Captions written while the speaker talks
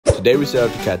Today we set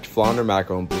out to catch flounder,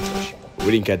 mackerel, and bluefish. We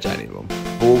didn't catch any of them.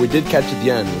 But what we did catch at the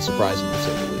end was surprising to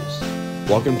say the least.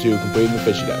 Welcome to Completing the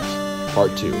Fishydex,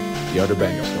 Part 2, the Outer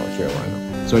Banks, North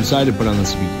Carolina. So I decided to put on the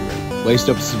sabiki rig. Laced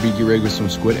up the sabiki rig with some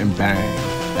squid and bang,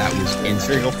 that was instant.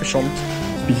 Here you go, fish on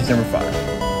species number 5,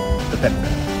 the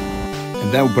penfish.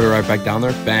 And then we'll put it right back down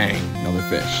there, bang, another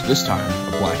fish. This time,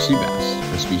 a black sea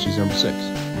bass for species number 6.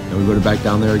 Then we put it back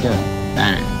down there again,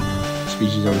 bang,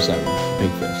 species number 7, big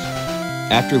fish.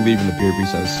 After leaving the pier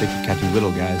because I was sick of catching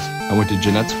little guys, I went to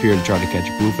Jeanette's pier to try to catch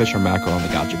bluefish or mackerel on the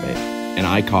gotcha bait, and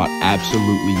I caught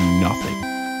absolutely nothing.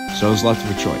 So I was left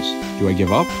with a choice. Do I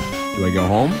give up? Do I go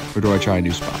home? Or do I try a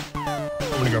new spot?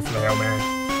 I'm gonna go for the Hail Mary.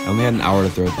 I only had an hour to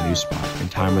throw at the new spot,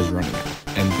 and time was running out.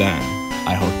 And then,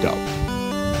 I hooked up.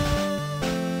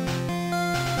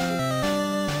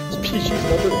 Species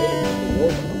number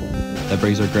 8. That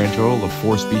brings our grand total of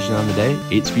 4 species on the day,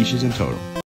 8 species in total.